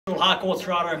Harcourts,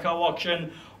 Rata and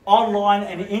Co-Auction online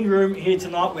and in-room here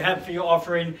tonight. We have for you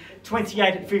offering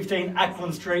 28 at 15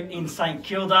 Acland Street in St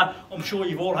Kilda. I'm sure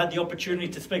you've all had the opportunity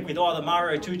to speak with either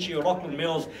Mario Tucci or Lachlan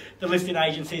Mills, the listing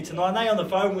agents here tonight. They're on the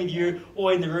phone with you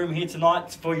or in the room here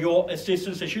tonight for your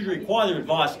assistance. So should you require their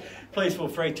advice, please feel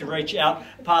free to reach out,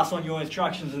 pass on your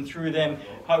instructions, and through them,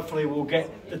 hopefully we'll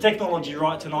get the technology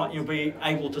right tonight. You'll be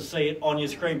able to see it on your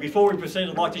screen. Before we proceed,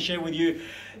 I'd like to share with you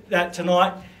that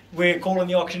tonight we're calling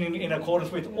the auction in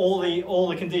accordance with all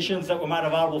the conditions that were made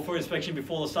available for inspection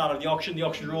before the start of the auction. The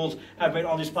auction rules have been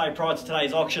on display prior to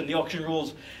today's auction. The auction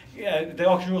rules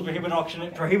prohibit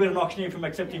an auctioneer from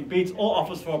accepting bids or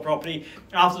offers for a property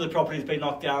after the property has been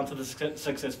knocked down to the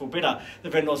successful bidder. The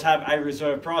vendors have a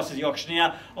reserve price as the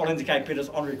auctioneer. I'll indicate bidders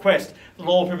on request. The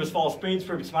law prohibits false bids,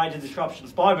 prohibits major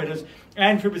disruptions by bidders,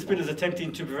 and prohibits bidders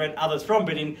attempting to prevent others from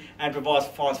bidding, and provides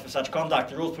fines for such conduct.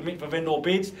 The rules permit for vendor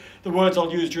bids. The words I'll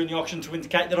use during the auction to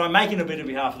indicate that I'm making a bid on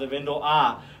behalf of the vendor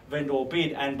are vendor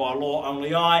bid, and by law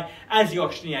only I, as the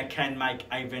auctioneer, can make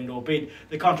a vendor bid.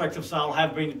 The contracts of sale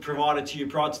have been provided to you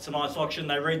prior to tonight's auction.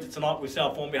 They read that tonight we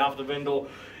sell on behalf of the vendor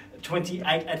 28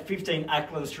 at 15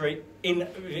 Acland Street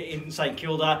in St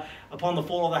Kilda. Upon the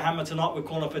fall of the hammer tonight, we're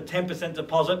calling for 10%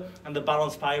 deposit and the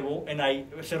balance payable in a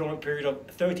settlement period of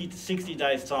 30 to 60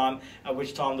 days time, at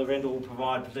which time the vendor will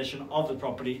provide possession of the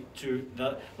property to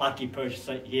the lucky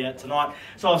purchaser here tonight.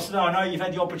 So I know you've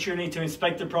had the opportunity to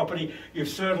inspect the property. You've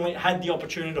certainly had the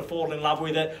opportunity to fall in love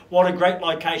with it. What a great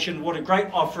location, what a great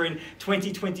offering.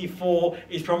 2024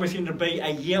 is promising to be a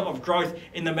year of growth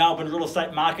in the Melbourne real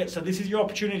estate market. So this is your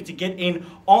opportunity to get in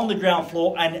on the ground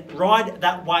floor and ride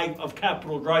that wave of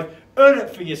capital growth. Earn it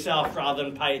for yourself rather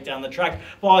than pay it down the track.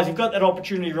 Guys, you've got that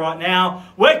opportunity right now.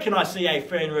 Where can I see a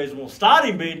fair and reasonable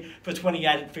starting bid for 28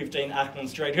 at 15 Acland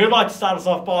Street? Who'd like to start us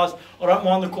off, guys? I don't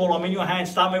mind the call. I'm in your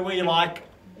hands. Start me where you like.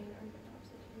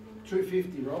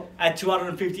 250, Rob. At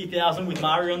 250,000 with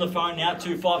Mario on the phone now.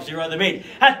 250 the bid.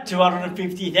 At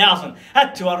 250,000.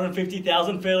 At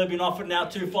 250,000, fairly been offered now.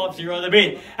 250 the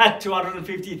bid. At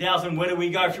 250,000, where do we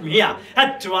go from here?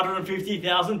 At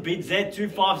 250,000, bid Z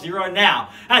 250 now.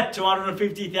 At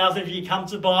 250,000, if you come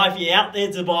to buy, if you're out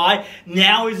there to buy,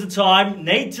 now is the time.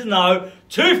 Need to know.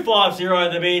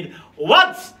 250 the bid.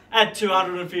 Once at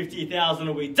 250,000,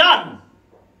 are we done?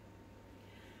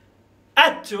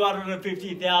 At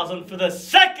 250,000 for the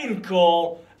second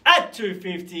call at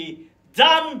 250.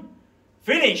 Done.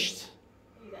 Finished.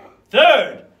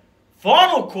 Third.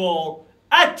 Final call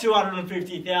at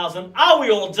 250,000. Are we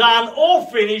all done? All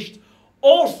finished?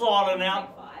 All silent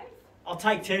out? I'll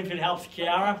take 10 if it helps,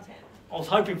 Kiara. I was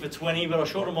hoping for 20, but I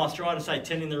shortened my stride to say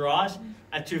 10 in the rise.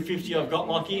 At 250, I've got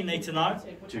Lockie. Need to know.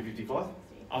 255?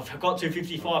 I've got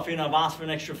 255 in. I've asked for an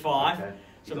extra 5. Okay.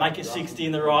 So make it 60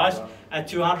 in the rise. At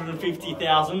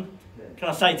 250,000. Can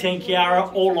I say 10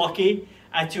 Kiara or Lockie?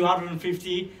 At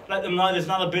 250, let them know there's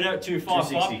another bidder at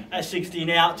 255. At 60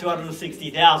 now,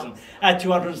 260,000. At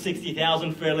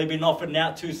 260,000, fairly been offered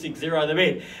now, 260 the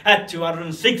bid. At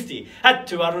 260. At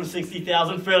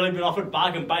 260,000, fairly been offered,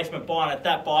 bargain basement buying at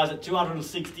that, buys at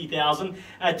 260,000.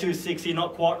 At 260,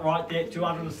 not quite right there,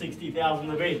 260,000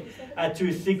 the bid. At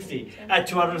 260. At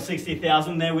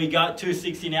 260,000, there we go,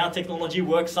 260 now. Technology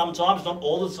works sometimes, not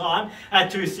all the time.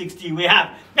 At 260 we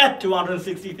have. At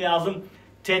 260,000.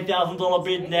 $10,000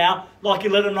 bid now. Lockie,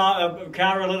 let them know.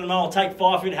 Cara, let them know. I'll take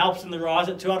 5 if it helps in the rise.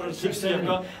 At 260, I've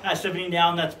got at 70 now,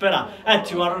 and that's better. At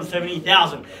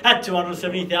 270,000. At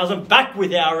 270,000, back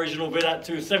with our original bid at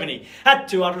 270. At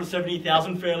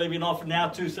 270,000, fairly been offered now.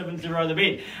 270 the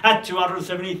bid. At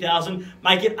 270,000,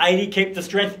 make it 80. Keep the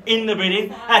strength in the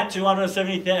bidding. At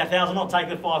 270,000, I'll take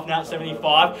the 5 now at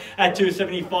 75. At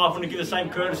 275, I'm going to give the same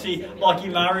courtesy, Lockie,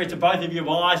 Mario, to both of your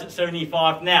buys at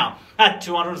 75 now. At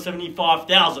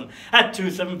 275,000. At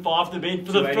 275 the bid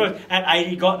for the first. At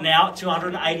 80 got now at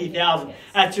 280,000.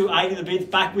 At 280 the bid's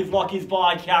back with Lockie's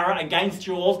buy, Cara, against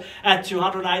yours. At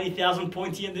 280,000,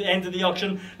 pointy at the end of the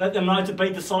auction. Let them know to be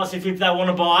decisive if they want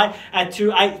to buy. At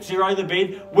 280 the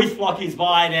bid with Lockie's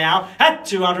buy now. At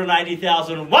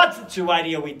 280,000. Once at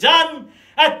 280 are we done?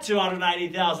 At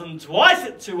 280,000 twice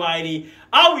at 280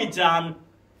 are we done?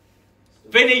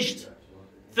 Finished.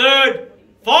 Third.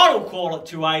 Final call at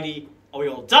 280. Are we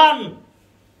all done?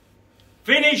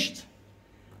 Finished?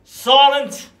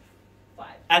 Silent?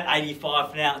 at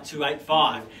 85 now at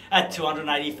 285, at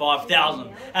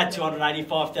 285,000, at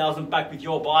 285,000 back with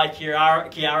your buy,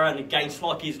 Kiara, and against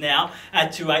Lockie's now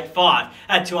at 285,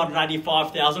 at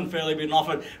 285,000, fairly been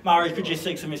offered. Murray, could you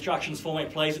seek some instructions for me,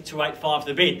 please, at 285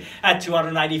 the bid, at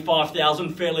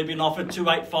 285,000, fairly been offered,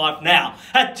 285 now,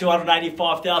 at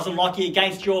 285,000, Lockie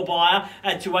against your buyer,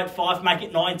 at 285, make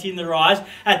it 90 in the rise,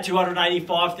 at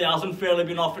 285,000, fairly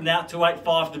been offered now,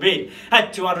 285 the bid,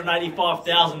 at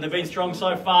 285,000, they've been strong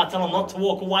so far, tell them not to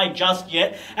walk away just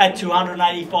yet, at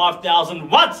 285,000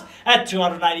 once, at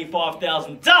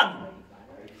 285,000 done,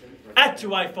 at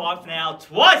 285 now,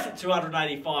 twice at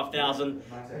 285,000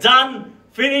 done,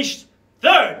 finished,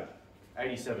 third.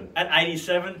 87. At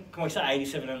 87, can we say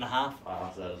 87 and a half? I'll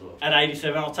answer that as well. At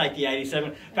 87, I'll take the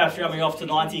 87. Perhaps coming off to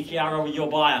 90, Kiara with your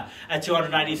buyer. At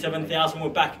 287,000, we're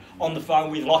back on the phone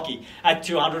with Lockie. At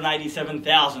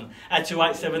 287,000. At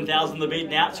 287,000, the bid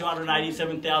now.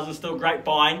 287,000, still great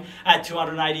buying. At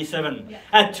 287.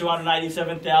 At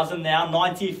 287,000 now.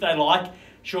 90 if they like.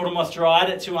 Short of my stride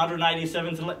at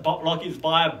 287 to let Lockie's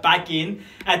buyer back in.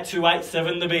 At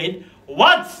 287, the bid.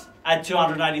 Once at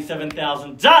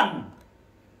 287,000, done.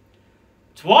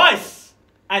 Twice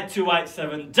at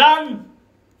 287, done,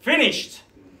 finished.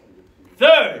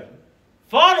 Third,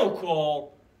 final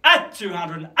call at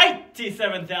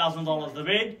 $287,000 the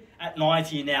bid, at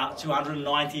 90 now,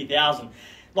 290,000.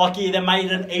 Lockie, they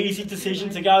made an easy decision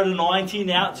to go to 90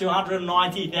 now,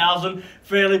 290,000,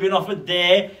 fairly been offered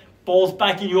there. Ball's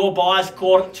back in your buyer's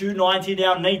court at 290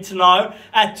 now, need to know.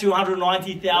 At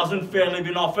 290,000, fairly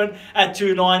been offered. At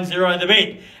 290 the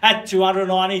bid. At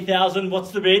 290,000,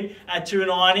 what's the bid? At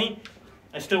 290,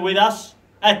 they're still with us.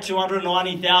 At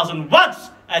 290,000 once.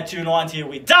 At 290,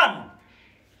 we're done.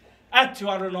 At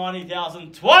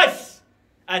 290,000 twice.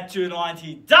 At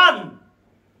 290, done.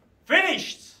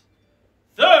 Finished.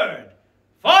 Third,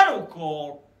 final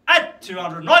call at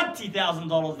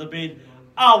 $290,000 the bid.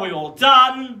 Are we all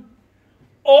done?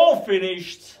 All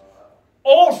finished,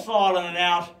 all silent and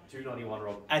out. 291,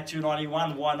 Rob. At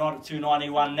 291, why not at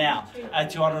 291 now? At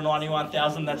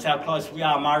 291,000, that's how close we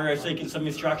are. Mario seeking some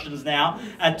instructions now.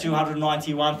 At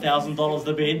 $291,000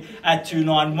 the bid. At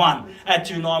 291. At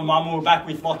 291, we're back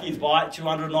with Lockie's buy at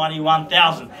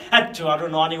 291,000. At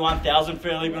 291,000,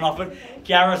 fairly been offered.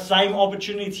 Gareth, same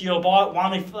opportunity to your buy.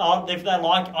 One if they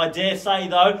like. I dare say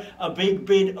though, a big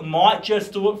bid might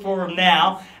just do it for them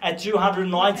now. At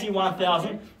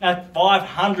 291,000. At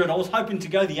 500. I was hoping to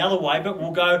go the other way, but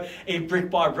we'll go brick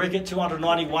by brick at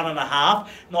 291.5.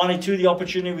 92 the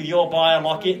opportunity with your buyer,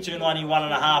 Lockie, at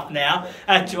 291.5 now.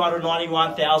 At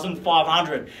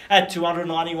 291,500. At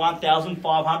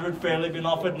 291,500, fairly been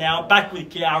offered now. Back with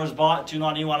Kiara's buy at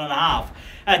 291.5.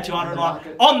 At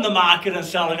 209 on the market and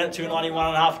selling at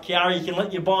 291.5. Kiara, you can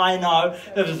let your buyer know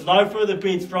that there's no further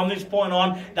bids from this point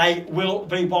on. They will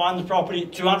be buying the property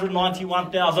at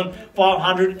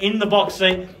 291,500 in the box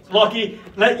seat. Lockie,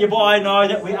 let your buyer know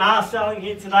that we are selling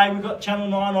here today. We've got Channel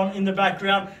 9 on in the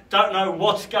background. Don't know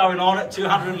what's going on at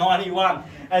 291.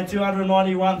 At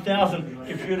 291,000.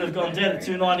 Computer's gone dead at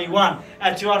 291.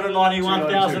 At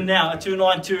 291,000 now. At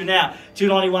 292 now.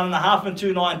 291.5 and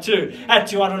 292. At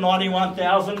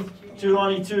 291,000.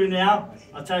 292 now.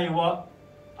 I tell you what,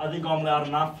 I think I'm loud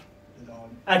enough.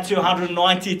 At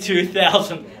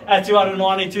 292,000. At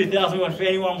 292,000, if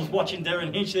anyone was watching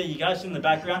Darren Hinch, there you go, it's in the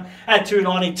background. At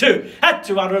 292. At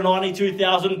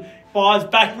 292,000. Buyers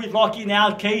back with Lockie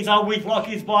now. Keys are with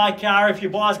Lockie's buyer car. If your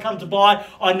buyers come to buy,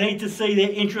 I need to see their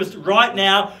interest right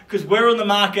now because we're on the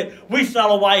market. We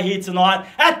sell away here tonight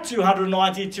at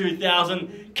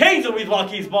 292,000. Keys are with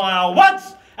Lockie's buyer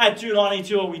once at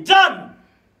 292. Are we done?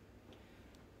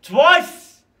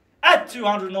 Twice at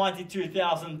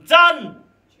 292,000. Done.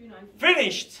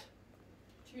 Finished.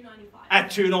 295. At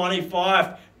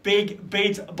 295. Big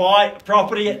bids buy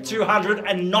property at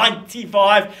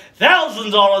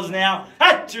 $295,000 now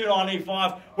at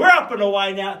 295. We're up and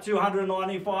away now at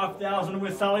 295,000. We're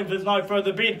selling. There's no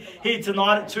further bid here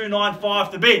tonight at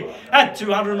 295 the bid. At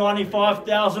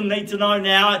 295,000, need to know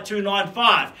now at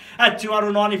 295. At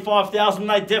 295,000,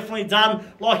 they definitely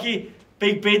done. Lockie,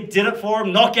 big bid, did it for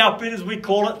them. Knockout bid as we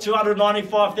call it,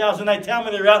 295,000. They tell me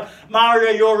they're out.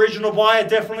 Mario, your original buyer,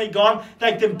 definitely gone.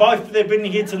 Thank them both for their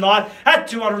bidding here tonight at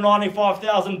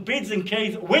 295,000. Bids and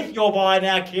keys with your buyer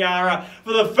now, Kiara,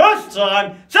 for the first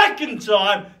time, second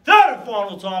time, third and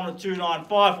final time at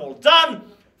 295. All done,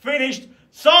 finished,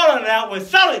 silent out. We're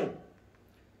selling,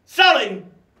 selling,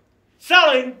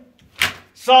 selling,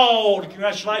 Sold.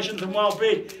 Congratulations and well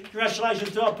bid. Congratulations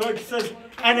to our purchasers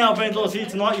and our vendors here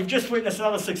tonight. You've just witnessed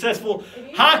another successful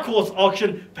Harcourts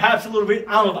auction, perhaps a little bit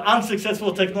of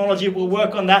unsuccessful technology. We'll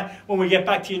work on that when we get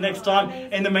back to you next time.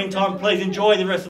 In the meantime, please enjoy the rest of